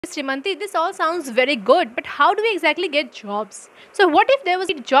Sreemanti, this all sounds very good, but how do we exactly get jobs? So, what if there was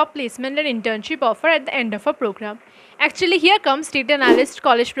a job placement and internship offer at the end of a program? Actually, here comes Data Analyst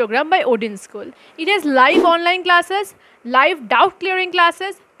College Program by Odin School. It has live online classes, live doubt clearing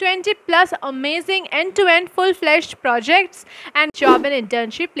classes, 20 plus amazing end to end full fledged projects, and job and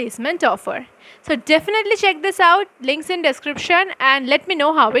internship placement offer. So definitely check this out, links in description, and let me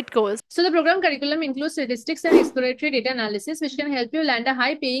know how it goes. So the program curriculum includes statistics and exploratory data analysis, which can help you land a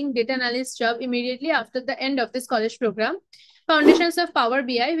high paying data analyst job immediately after the end of this college program. Foundations of Power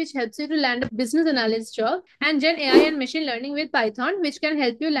BI, which helps you to land a business analyst job, and Gen AI and machine learning with Python, which can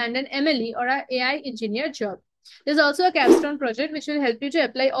help you land an MLE or a AI engineer job. There's also a capstone project which will help you to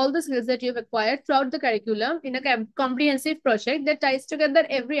apply all the skills that you've acquired throughout the curriculum in a comprehensive project that ties together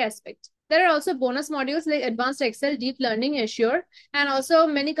every aspect. There are also bonus modules like Advanced Excel, Deep Learning, Azure, and also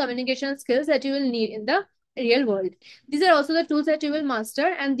many communication skills that you will need in the real world. These are also the tools that you will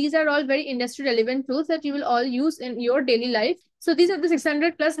master, and these are all very industry relevant tools that you will all use in your daily life. So these are the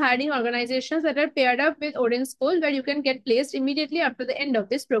 600 plus hiring organizations that are paired up with Odin School, where you can get placed immediately after the end of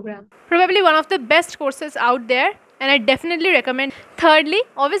this program. Probably one of the best courses out there, and I definitely recommend. Thirdly,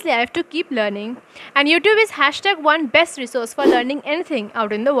 obviously I have to keep learning, and YouTube is #1 best resource for learning anything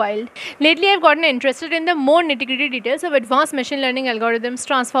out in the wild. Lately I've gotten interested in the more nitty-gritty details of advanced machine learning algorithms,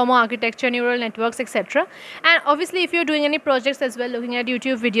 transformer architecture, neural networks, etc. And obviously if you're doing any projects as well, looking at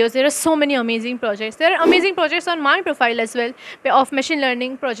YouTube videos, there are so many amazing projects. There are amazing projects on my profile as well of machine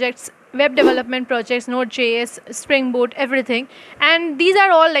learning projects, web development projects, Node.js, Spring Boot, everything. And these are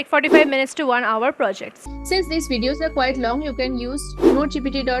all like 45 minutes to 1 hour projects. Since these videos are quite long, you can use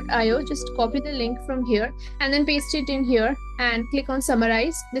notegpt.io. Just copy the link from here and then paste it in here and click on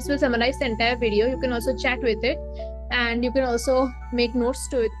summarize. This will summarize the entire video. You can also chat with it, and you can also make notes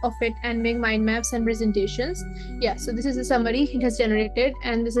of it and make mind maps and presentations. Yeah, so this is the summary it has generated,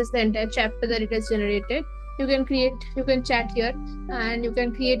 and this is the entire chapter that it has generated. You can chat here, and you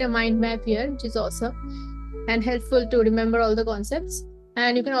can create a mind map here, which is awesome and helpful to remember all the concepts.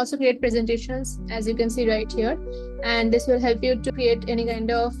 And you can also create presentations, as you can see right here, and this will help you to create any kind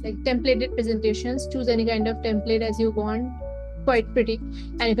of like templated presentations. Choose any kind of template as you want, quite pretty,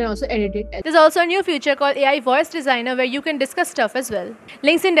 and you can also edit it. There's also a new feature called AI Voice Designer, where you can discuss stuff as well.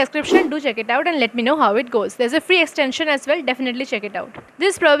 Links in description. Do check it out and let me know how it goes. There's a free extension as well. Definitely check it out.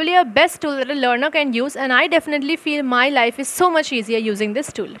 This is probably a best tool that a learner can use, and I definitely feel my life is so much easier using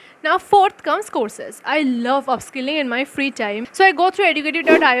this tool. Now fourth comes courses. I love upskilling in my free time, so I go through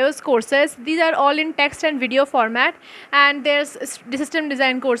educative.io's courses. These are all in text and video format, and there's system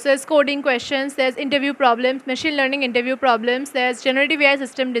design courses, coding questions, there's interview problems, machine learning interview problems, there's generative AI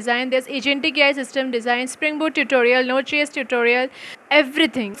system design, there's agentic AI system design, Spring Boot tutorial, Node.js tutorial,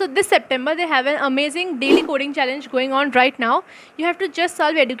 everything. So this September they have an amazing daily coding challenge going on right now. You have to just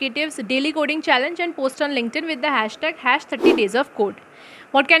solve Educative's daily coding challenge and post on LinkedIn with the hashtag #30daysofcode.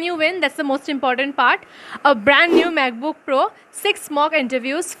 What can you win? That's the most important part. A brand new MacBook Pro, 6 mock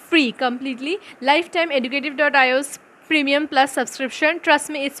interviews, free completely, lifetime educative.io's Premium Plus subscription. Trust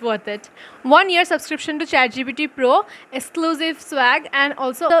me, it's worth it. 1 year subscription to ChatGPT Pro, exclusive swag, and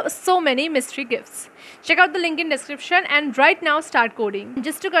also so many mystery gifts. Check out the link in description and right now start coding.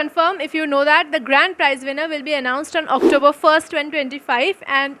 Just to confirm, if you know that, the grand prize winner will be announced on October 1st, 2025,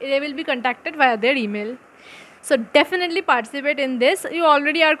 and they will be contacted via their email. So definitely participate in this. You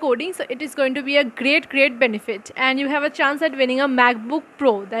already are coding, so it is going to be a great benefit, and you have a chance at winning a MacBook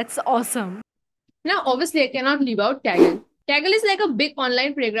Pro. That's awesome. Now obviously I cannot leave out Kaggle. Kaggle is like a big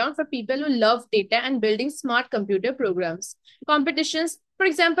online playground for people who love data and building smart computer programs. Competitions, for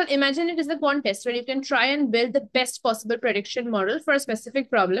example, imagine it is a contest where you can try and build the best possible prediction model for a specific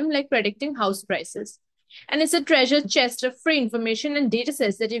problem, like predicting house prices. And it's a treasure chest of free information and data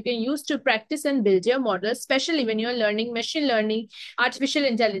sets that you can use to practice and build your model, especially when you're learning machine learning, artificial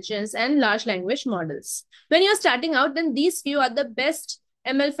intelligence, and large language models. When you're starting out, then these few are the best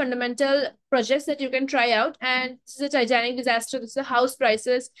ML fundamental projects that you can try out. And this is a Titanic disaster, this is the house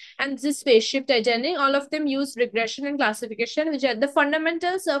prices, and this is spaceship Titanic. All of them use regression and classification, which are the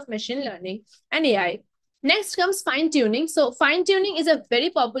fundamentals of machine learning and AI. Next comes fine-tuning. So fine-tuning is a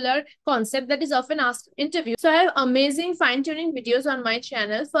very popular concept that is often asked in interviews. So I have amazing fine-tuning videos on my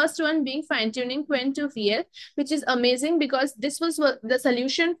channel. First one being fine-tuning Quen to VL, which is amazing because this was the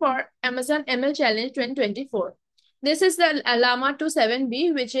solution for Amazon ML Challenge 2024. This is the Llama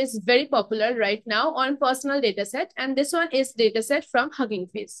 27B, which is very popular right now on personal dataset. And this one is dataset from Hugging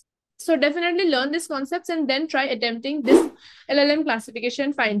Face. So definitely learn these concepts and then try attempting this LLM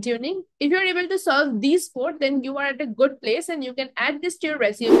classification fine tuning. If you're able to solve these four, then you are at a good place and you can add this to your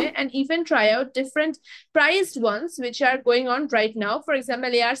resume and even try out different priced ones which are going on right now. For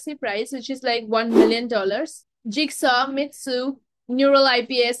example, ARC price, which is like $1 million, Jigsaw, Mitsu, Neural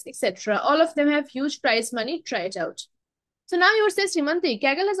IPS, etc. All of them have huge prize money. Try it out. So now you would say, Sreemanti,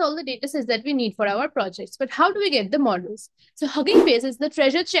 Kaggle has all the data sets that we need for our projects, but how do we get the models? So Hugging Face is the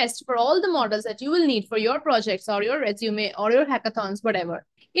treasure chest for all the models that you will need for your projects or your resume or your hackathons, whatever.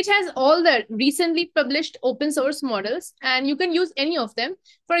 It has all the recently published open source models and you can use any of them.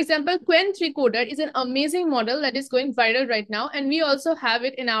 For example, Quen 3 Coder is an amazing model that is going viral right now and we also have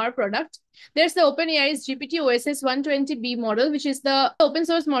it in our product. There's the OpenAI's GPT OSS 120B model, which is the open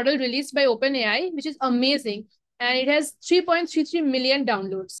source model released by OpenAI, which is amazing and it has 3.33 million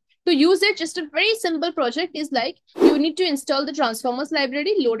downloads. To use it, just a very simple project is like you need to install the transformers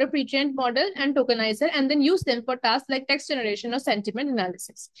library, load a pre-trained model and tokenizer, and then use them for tasks like text generation or sentiment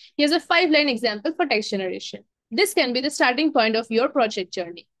analysis. Here's a 5-line example for text generation. This can be the starting point of your project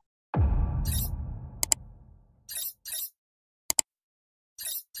journey.